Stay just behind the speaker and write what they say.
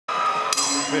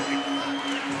Perfect.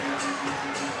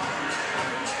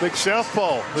 Big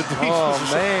southpaw. Oh,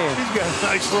 man. He's got a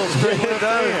nice little straight left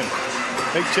hand.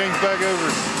 They change back over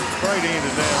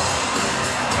right-handed now.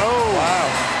 Oh. Wow.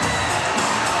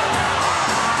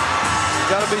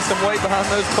 Got to be some weight behind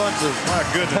those punches. My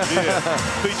goodness, yeah.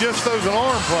 If he just throws an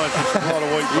arm punch, it's a lot of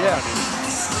weight behind him.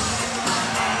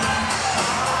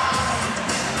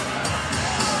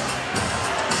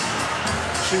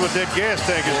 See what that gas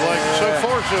tank is like. So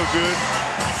far, so good.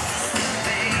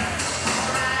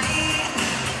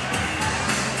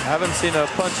 I haven't seen a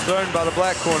punch thrown by the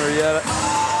black corner yet. A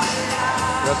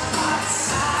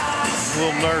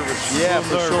little nervous. Yeah,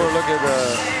 for sure. Look at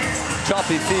the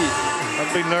choppy feet.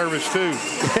 I'd be nervous too.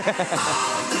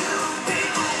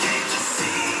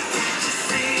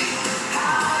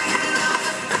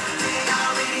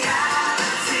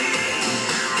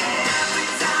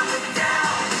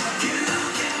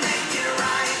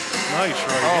 Nice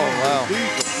right here. Wow.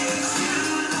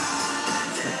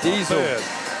 Diesel.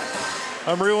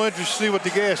 I'm real interested to see what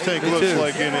the gas tank looks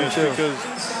like in this because,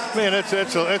 man,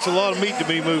 that's a lot of meat to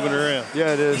be moving around.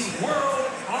 Yeah, it is. World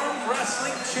Arm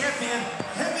Wrestling Champion,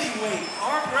 heavyweight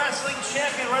arm wrestling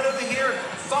champion right over here,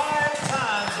 5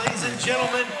 times, ladies and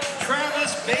gentlemen,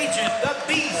 Travis Bagent, the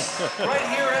Beast, right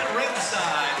here at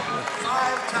ringside.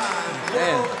 5-time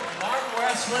World Arm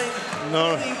Wrestling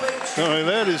heavyweight champion. No,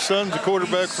 that his son's the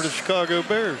quarterback for the Chicago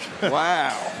Bears.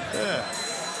 Wow. Yeah.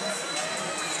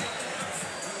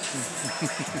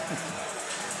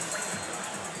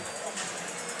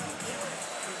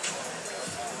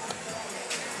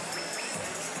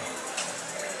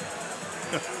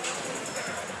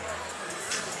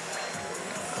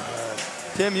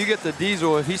 Tim, you get the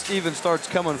diesel. If he even starts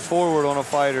coming forward on a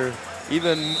fighter,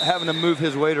 even having to move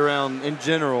his weight around in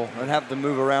general and have to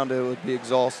move around it would be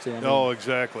exhausting. Oh,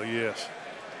 exactly, yes.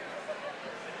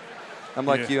 I'm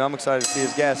like you. I'm excited to see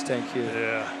his gas tank here.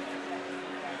 Yeah.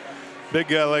 Big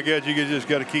guy like that, you just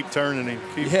got to keep turning him.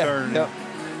 Keep turning him.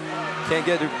 Can't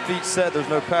get your feet set. There's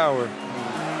no power.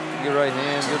 Good right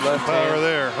hand, good left hand. Power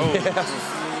there. Oh. Yeah.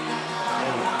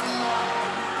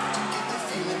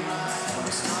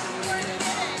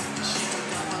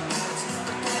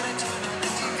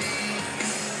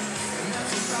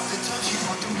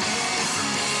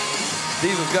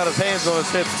 Diesel's got his hands on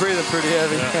his hips, breathing pretty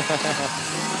heavy. Yeah.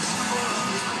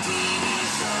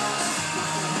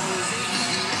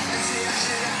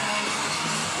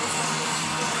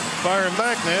 Firing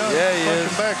back now. Yeah, he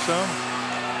is. Back some.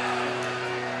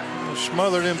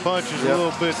 Smothered in punches a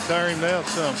little bit, tiring him out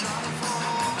some.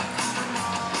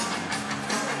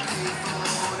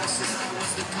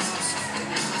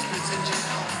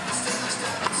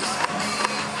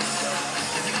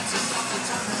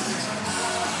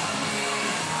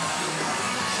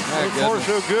 So far,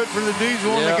 so good for the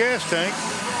diesel on the gas tank.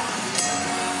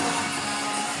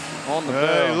 On the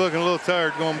bell. He's looking a little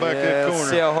tired going back that corner. Let's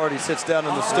see how hard he sits down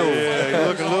in the stool. Yeah, he's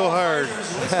looking a little hard.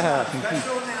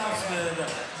 Special announcement.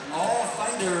 All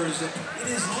fighters, it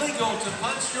is legal to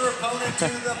punch your opponent to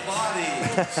the body.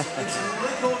 It's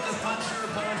legal to punch your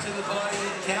opponent to the body.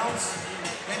 It counts.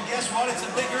 And guess what? It's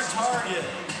a bigger target.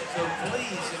 So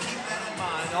please keep that in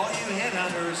mind. All you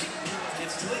headhunters,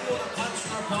 it's legal to punch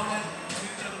your opponent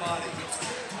to the body.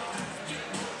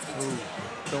 Ooh.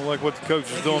 Don't like what the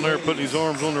coach is doing there, putting his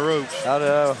arms on the ropes. I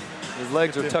know. His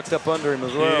legs are tucked up under him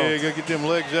as well. Yeah, you got to get them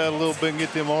legs out a little bit and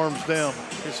get them arms down.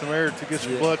 Get some air to get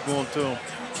some blood going to them.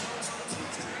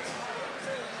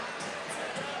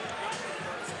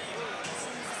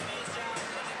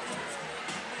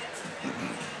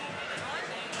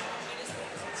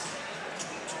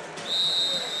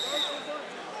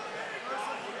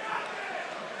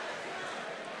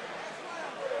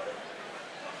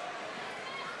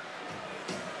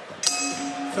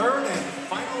 Third and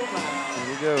final round. Here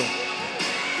we go.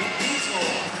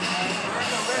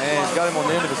 And he's got him on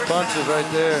the end of his punches right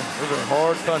there. Those are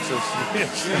hard punches.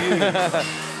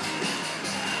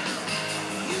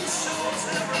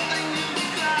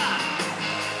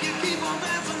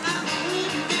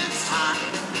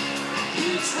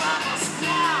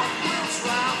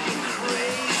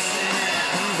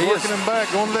 He's working him back,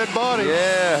 going to that body.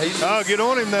 Yeah. Oh, get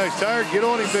on him now. He's tired. Get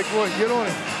on him, big boy. Get on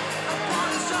him.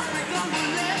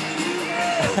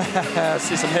 I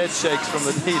see some head shakes from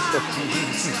the diesel.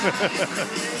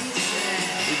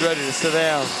 He's ready to sit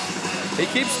down. He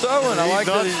keeps throwing. I like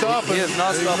that. He has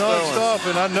not stopped throwing. He's not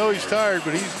stopping. I know he's tired,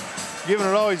 but he's giving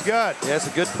it all he's got. Yeah, it's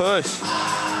a good push.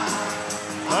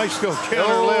 Nice go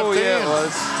counter left hand. It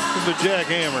was. With the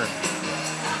jackhammer.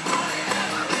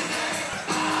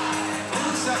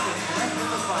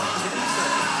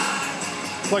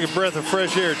 It's like a breath of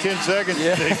fresh air. 10 seconds,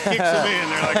 Yeah. they kicks them in.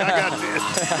 They're like, I got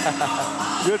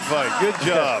this. Good fight. Good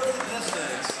job.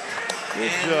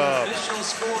 Good job. Official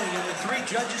scoring of the 3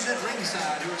 judges at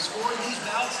ringside who are scoring these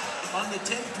bouts on the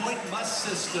 10-point must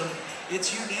system.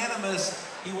 It's unanimous.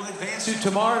 He will advance to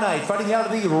tomorrow night, fighting out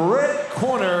of the red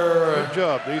corner. Good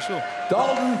job, Diesel.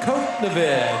 Dalton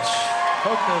Cocnavitch.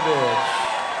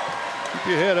 Keep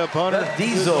your head up, Hunter.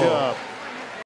 Diesel. Good job.